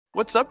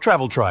What's up,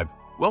 Travel Tribe?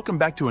 Welcome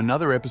back to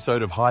another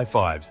episode of High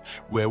Fives,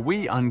 where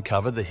we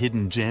uncover the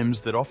hidden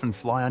gems that often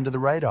fly under the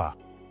radar.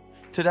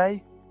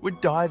 Today, we're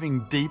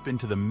diving deep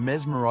into the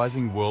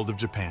mesmerizing world of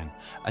Japan,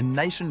 a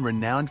nation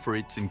renowned for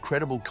its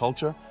incredible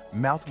culture,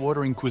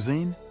 mouth-watering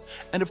cuisine,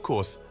 and of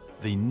course,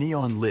 the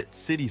neon-lit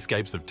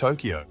cityscapes of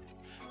Tokyo.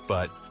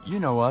 But you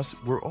know us,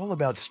 we're all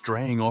about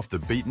straying off the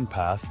beaten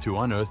path to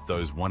unearth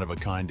those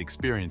one-of-a-kind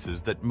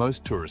experiences that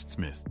most tourists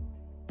miss.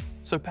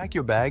 So pack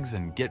your bags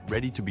and get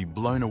ready to be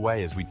blown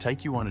away as we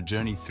take you on a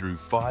journey through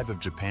 5 of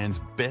Japan's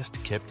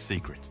best-kept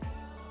secrets.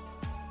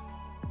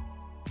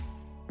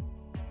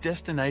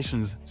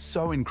 Destinations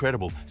so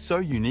incredible, so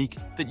unique,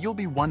 that you'll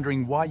be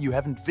wondering why you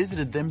haven't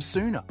visited them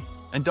sooner.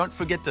 And don't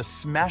forget to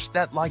smash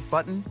that like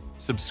button,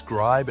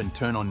 subscribe and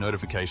turn on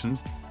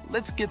notifications.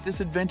 Let's get this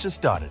adventure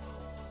started.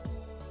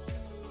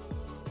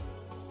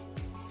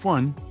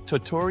 1.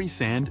 Tottori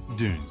Sand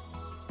Dunes.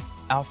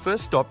 Our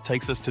first stop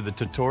takes us to the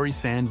Tottori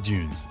Sand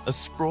Dunes, a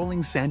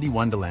sprawling sandy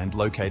wonderland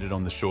located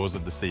on the shores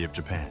of the Sea of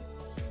Japan.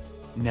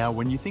 Now,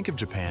 when you think of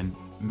Japan,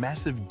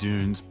 massive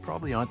dunes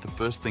probably aren't the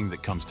first thing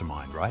that comes to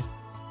mind, right?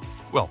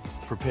 Well,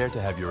 prepare to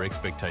have your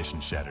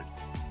expectations shattered.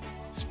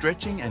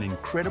 Stretching an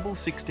incredible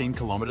 16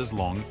 kilometers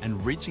long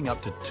and reaching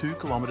up to 2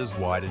 kilometers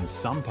wide in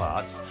some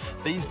parts,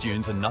 these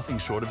dunes are nothing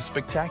short of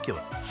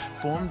spectacular.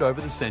 Formed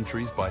over the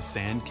centuries by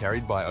sand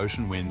carried by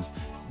ocean winds,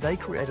 they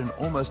create an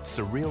almost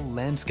surreal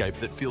landscape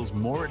that feels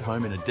more at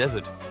home in a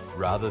desert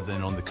rather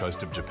than on the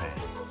coast of Japan.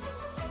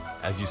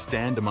 As you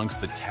stand amongst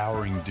the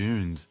towering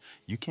dunes,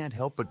 you can't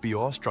help but be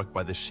awestruck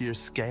by the sheer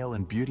scale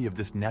and beauty of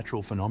this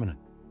natural phenomenon.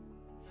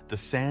 The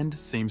sand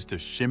seems to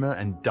shimmer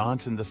and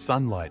dance in the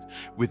sunlight,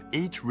 with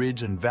each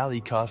ridge and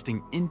valley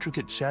casting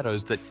intricate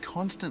shadows that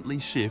constantly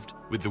shift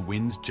with the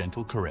wind's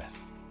gentle caress.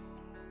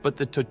 But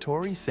the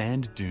Tottori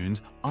Sand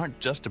Dunes aren't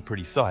just a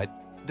pretty sight,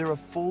 they're a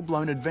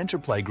full-blown adventure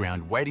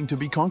playground waiting to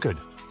be conquered.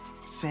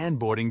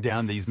 Sandboarding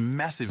down these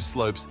massive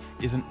slopes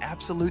is an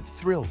absolute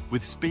thrill,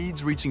 with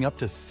speeds reaching up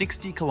to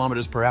 60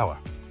 kilometers per hour.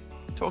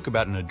 Talk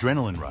about an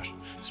adrenaline rush.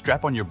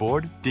 Strap on your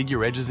board, dig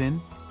your edges in,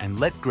 and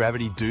let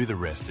gravity do the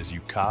rest as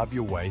you carve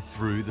your way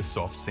through the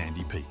soft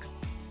sandy peaks.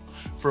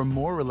 For a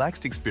more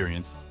relaxed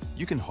experience,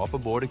 you can hop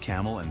aboard a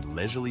camel and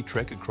leisurely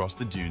trek across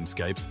the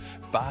dunescapes,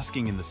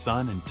 basking in the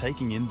sun and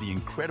taking in the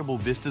incredible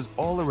vistas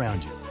all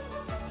around you.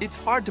 It's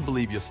hard to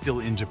believe you're still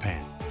in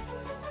Japan.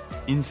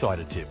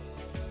 Insider tip: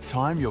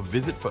 time your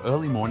visit for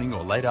early morning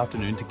or late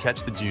afternoon to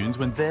catch the dunes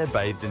when they're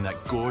bathed in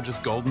that gorgeous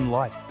golden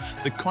light.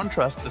 The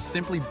contrasts are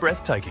simply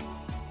breathtaking.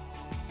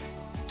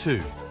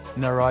 2.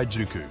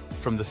 Narai-juku.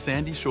 From the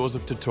sandy shores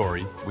of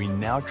Tottori, we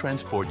now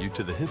transport you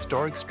to the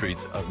historic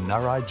streets of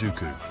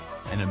Narai-juku,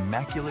 an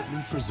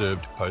immaculately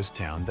preserved post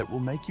town that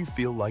will make you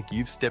feel like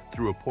you've stepped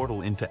through a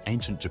portal into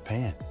ancient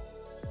Japan.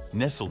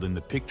 Nestled in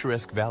the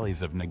picturesque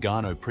valleys of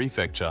Nagano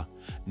Prefecture,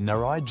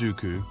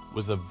 Narai-juku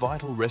was a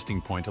vital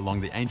resting point along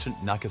the ancient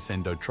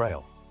Nakasendo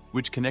Trail,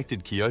 which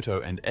connected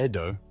Kyoto and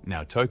Edo,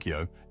 now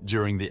Tokyo,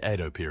 during the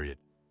Edo period.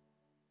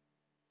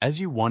 As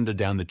you wander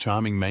down the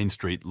charming main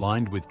street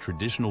lined with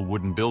traditional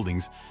wooden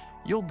buildings,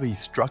 you'll be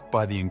struck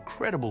by the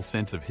incredible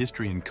sense of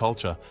history and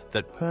culture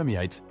that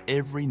permeates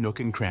every nook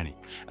and cranny.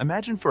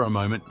 Imagine for a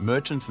moment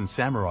merchants and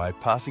samurai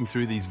passing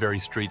through these very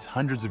streets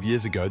hundreds of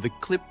years ago, the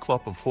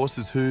clip-clop of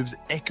horses' hooves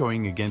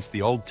echoing against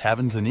the old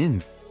taverns and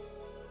inns.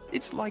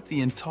 It's like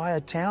the entire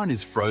town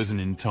is frozen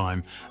in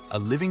time, a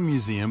living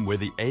museum where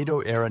the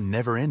Edo era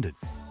never ended.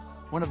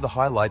 One of the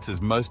highlights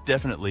is most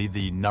definitely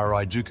the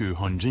Narai-juku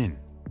Honjin,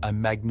 a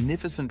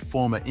magnificent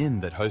former inn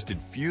that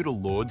hosted feudal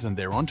lords and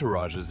their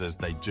entourages as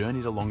they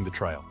journeyed along the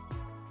trail.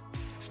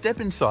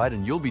 Step inside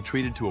and you'll be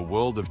treated to a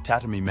world of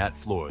tatami mat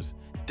floors,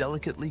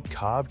 delicately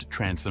carved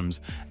transoms,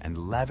 and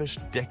lavish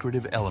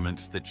decorative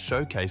elements that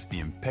showcase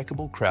the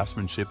impeccable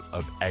craftsmanship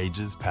of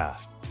ages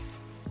past.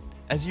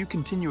 As you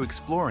continue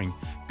exploring,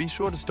 be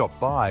sure to stop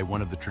by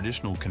one of the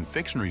traditional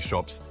confectionery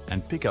shops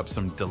and pick up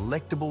some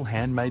delectable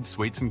handmade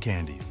sweets and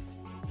candies.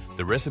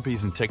 The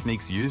recipes and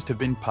techniques used have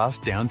been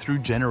passed down through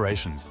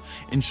generations,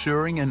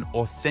 ensuring an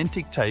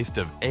authentic taste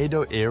of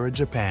Edo-era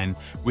Japan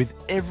with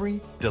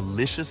every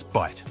delicious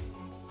bite.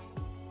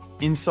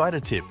 Insider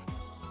tip: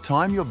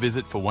 time your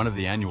visit for one of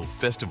the annual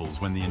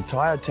festivals when the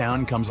entire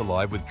town comes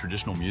alive with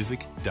traditional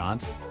music,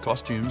 dance,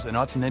 costumes, and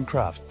arts and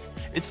crafts.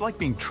 It's like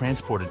being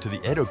transported to the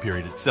Edo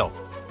period itself.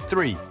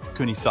 3.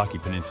 Kunisaki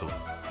Peninsula.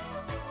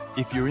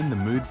 If you're in the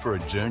mood for a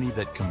journey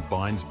that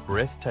combines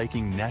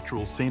breathtaking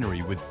natural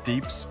scenery with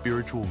deep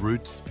spiritual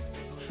roots,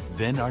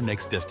 then our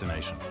next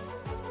destination,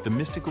 the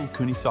mystical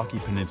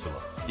Kunisaki Peninsula,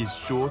 is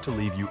sure to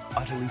leave you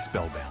utterly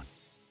spellbound.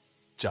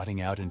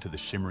 Jutting out into the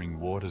shimmering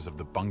waters of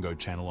the Bungo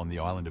Channel on the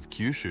island of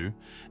Kyushu,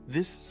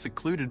 this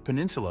secluded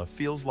peninsula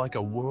feels like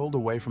a world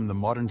away from the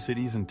modern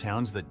cities and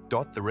towns that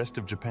dot the rest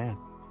of Japan.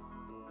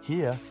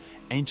 Here,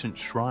 ancient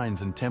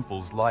shrines and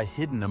temples lie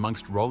hidden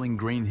amongst rolling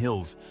green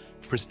hills,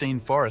 pristine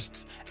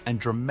forests, and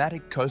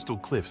dramatic coastal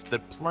cliffs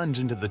that plunge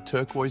into the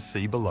turquoise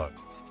sea below.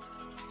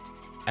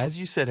 As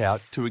you set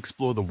out to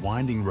explore the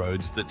winding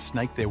roads that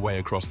snake their way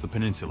across the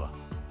peninsula,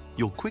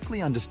 you'll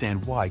quickly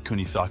understand why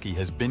Kunisaki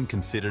has been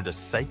considered a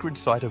sacred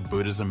site of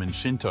Buddhism and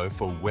Shinto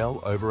for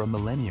well over a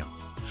millennium.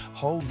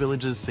 Whole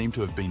villages seem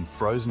to have been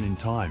frozen in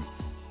time,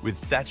 with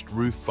thatched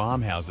roof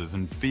farmhouses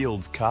and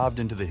fields carved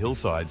into the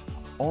hillsides,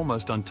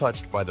 almost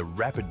untouched by the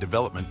rapid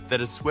development that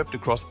has swept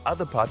across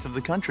other parts of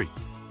the country.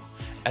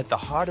 At the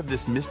heart of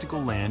this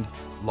mystical land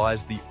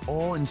lies the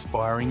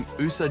awe-inspiring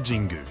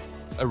Usa-jingu,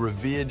 a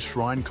revered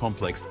shrine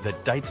complex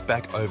that dates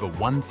back over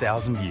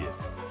 1,000 years.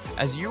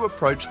 As you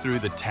approach through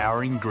the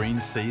towering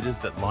green cedars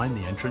that line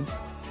the entrance,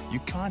 you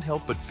can't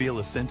help but feel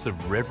a sense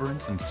of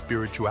reverence and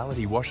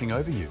spirituality washing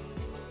over you.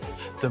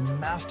 The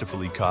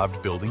masterfully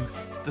carved buildings,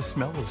 the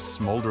smell of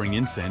smouldering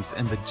incense,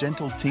 and the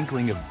gentle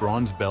tinkling of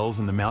bronze bells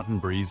in the mountain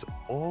breeze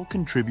all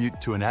contribute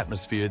to an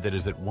atmosphere that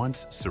is at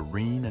once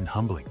serene and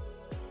humbling.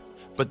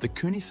 But the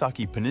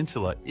Kunisaki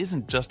Peninsula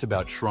isn't just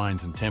about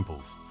shrines and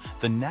temples.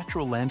 The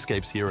natural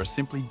landscapes here are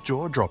simply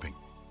jaw-dropping.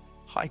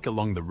 Hike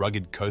along the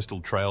rugged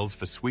coastal trails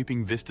for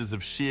sweeping vistas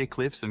of sheer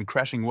cliffs and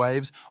crashing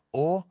waves,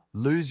 or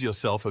lose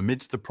yourself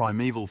amidst the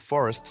primeval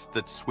forests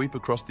that sweep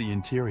across the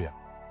interior.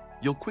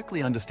 You'll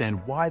quickly understand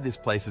why this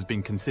place has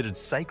been considered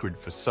sacred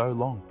for so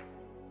long.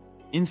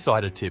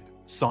 Insider tip: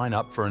 sign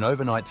up for an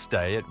overnight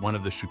stay at one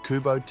of the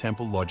Shukubo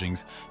temple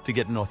lodgings to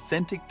get an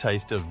authentic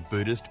taste of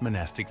Buddhist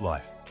monastic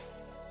life.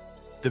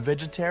 The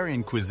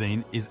vegetarian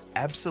cuisine is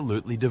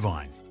absolutely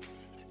divine.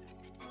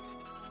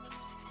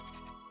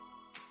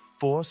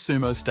 4.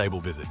 Sumo stable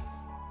visit.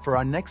 For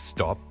our next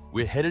stop,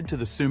 we're headed to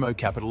the sumo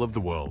capital of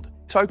the world,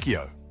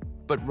 Tokyo.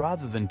 But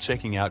rather than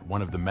checking out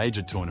one of the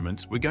major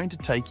tournaments, we're going to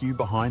take you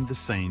behind the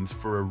scenes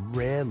for a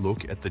rare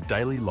look at the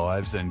daily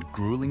lives and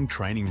grueling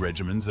training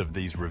regimens of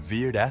these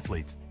revered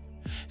athletes.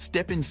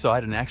 Step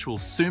inside an actual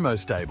sumo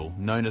stable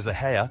known as a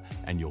heya,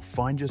 and you'll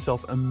find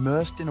yourself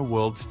immersed in a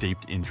world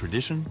steeped in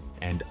tradition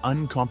and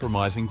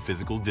uncompromising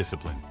physical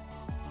discipline.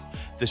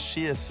 The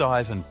sheer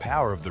size and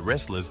power of the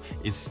wrestlers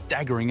is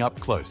staggering up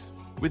close,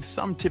 with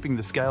some tipping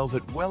the scales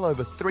at well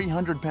over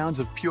 300 pounds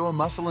of pure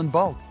muscle and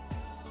bulk.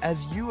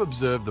 As you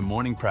observe the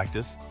morning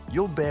practice,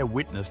 you'll bear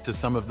witness to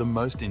some of the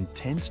most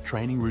intense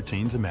training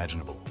routines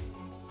imaginable.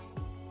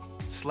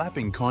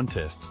 Slapping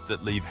contests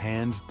that leave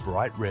hands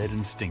bright red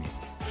and stinging,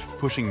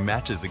 pushing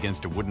matches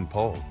against a wooden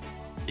pole,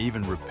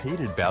 even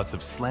repeated bouts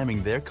of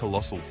slamming their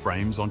colossal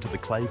frames onto the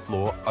clay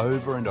floor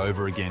over and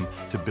over again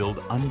to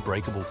build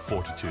unbreakable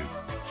fortitude.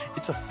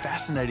 It's a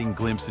fascinating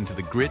glimpse into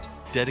the grit,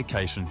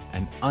 dedication,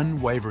 and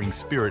unwavering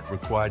spirit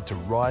required to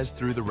rise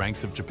through the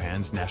ranks of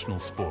Japan's national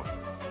sport.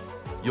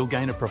 You'll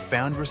gain a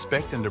profound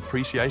respect and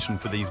appreciation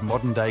for these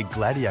modern-day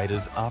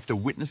gladiators after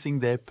witnessing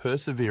their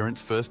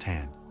perseverance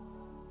firsthand.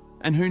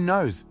 And who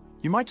knows,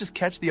 you might just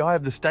catch the eye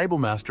of the stable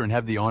master and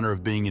have the honor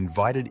of being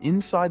invited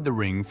inside the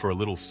ring for a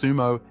little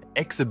sumo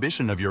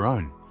exhibition of your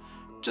own.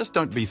 Just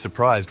don't be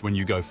surprised when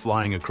you go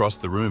flying across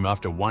the room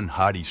after one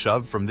hearty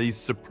shove from these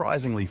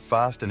surprisingly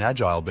fast and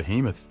agile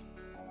behemoths.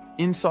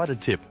 Insider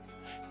tip: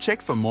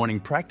 check for morning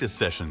practice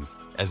sessions,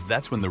 as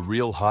that's when the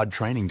real hard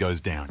training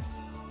goes down.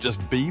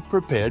 Just be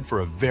prepared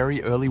for a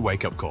very early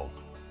wake-up call.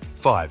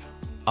 5.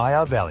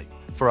 Iya Valley.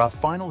 For our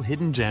final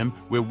hidden gem,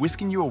 we're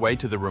whisking you away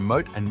to the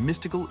remote and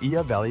mystical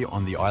Iya Valley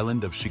on the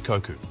island of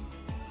Shikoku.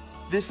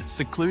 This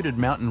secluded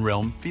mountain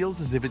realm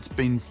feels as if it's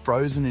been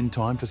frozen in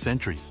time for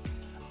centuries,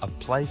 a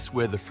place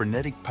where the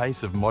frenetic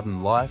pace of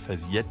modern life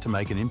has yet to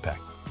make an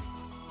impact.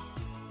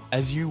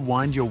 As you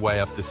wind your way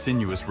up the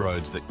sinuous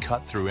roads that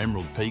cut through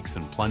emerald peaks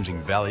and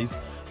plunging valleys,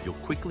 you'll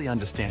quickly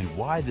understand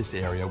why this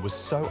area was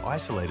so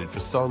isolated for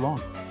so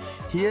long.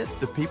 Here,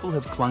 the people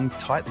have clung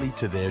tightly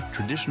to their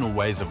traditional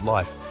ways of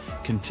life,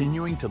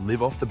 continuing to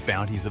live off the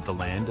bounties of the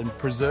land and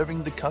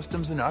preserving the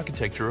customs and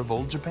architecture of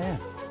old Japan.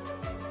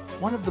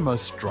 One of the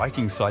most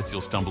striking sights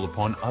you'll stumble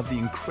upon are the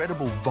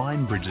incredible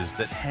vine bridges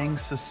that hang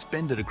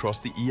suspended across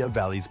the Iya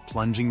Valley's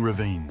plunging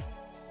ravines.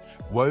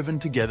 Woven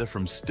together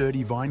from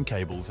sturdy vine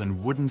cables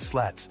and wooden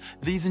slats,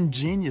 these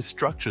ingenious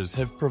structures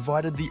have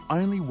provided the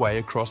only way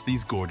across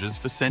these gorges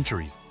for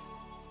centuries.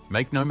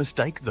 Make no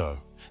mistake though,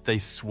 they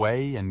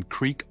sway and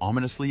creak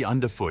ominously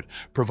underfoot,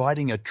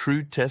 providing a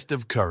true test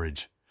of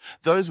courage.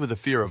 Those with a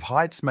fear of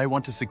heights may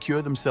want to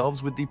secure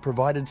themselves with the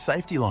provided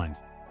safety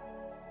lines.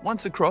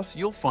 Once across,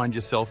 you'll find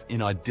yourself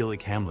in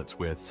idyllic hamlets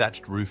where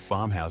thatched roof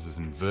farmhouses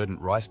and verdant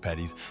rice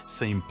paddies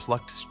seem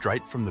plucked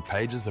straight from the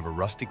pages of a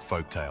rustic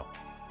folktale.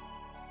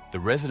 The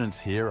residents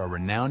here are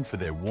renowned for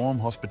their warm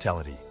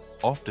hospitality,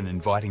 often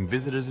inviting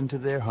visitors into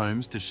their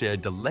homes to share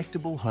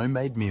delectable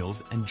homemade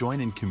meals and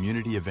join in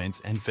community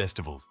events and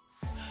festivals.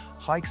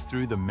 Hikes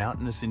through the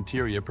mountainous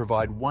interior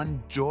provide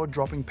one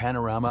jaw-dropping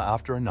panorama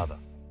after another.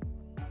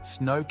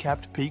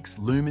 Snow-capped peaks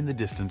loom in the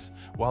distance,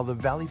 while the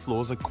valley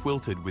floors are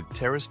quilted with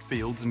terraced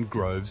fields and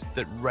groves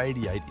that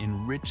radiate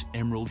in rich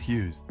emerald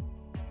hues.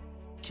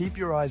 Keep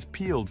your eyes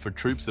peeled for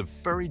troops of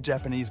furry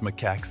Japanese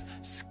macaques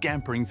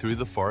scampering through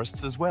the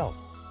forests as well.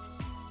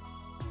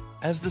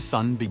 As the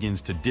sun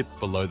begins to dip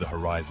below the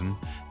horizon,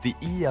 the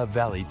Iya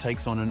Valley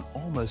takes on an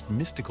almost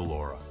mystical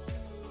aura.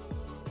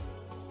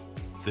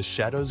 The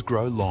shadows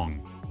grow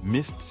long,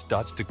 mist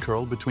starts to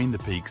curl between the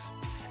peaks,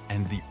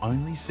 and the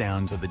only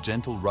sounds are the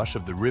gentle rush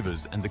of the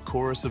rivers and the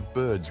chorus of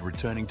birds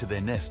returning to their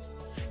nests.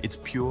 It's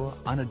pure,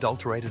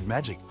 unadulterated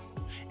magic.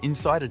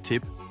 Insider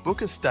tip,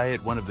 book a stay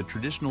at one of the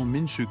traditional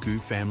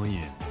Minshuku family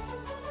inns.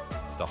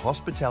 The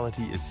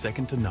hospitality is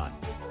second to none,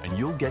 and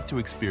you'll get to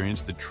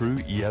experience the true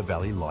Iya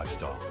Valley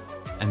lifestyle.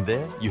 And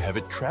there you have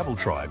it, Travel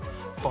Tribe,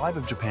 5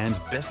 of Japan's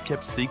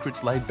best-kept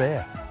secrets laid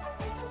bare.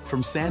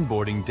 From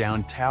sandboarding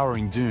down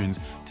towering dunes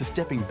to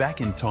stepping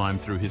back in time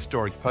through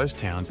historic post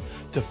towns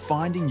to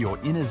finding your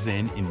inner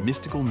zen in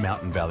mystical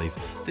mountain valleys,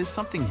 there's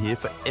something here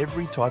for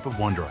every type of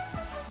wanderer.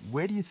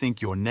 Where do you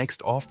think your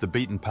next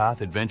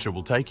off-the-beaten-path adventure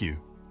will take you?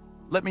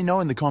 Let me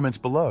know in the comments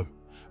below.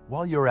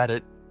 While you're at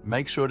it,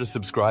 make sure to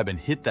subscribe and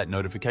hit that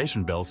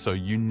notification bell so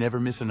you never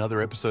miss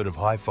another episode of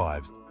High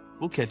Fives.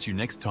 We'll catch you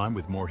next time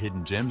with more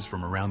hidden gems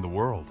from around the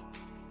world.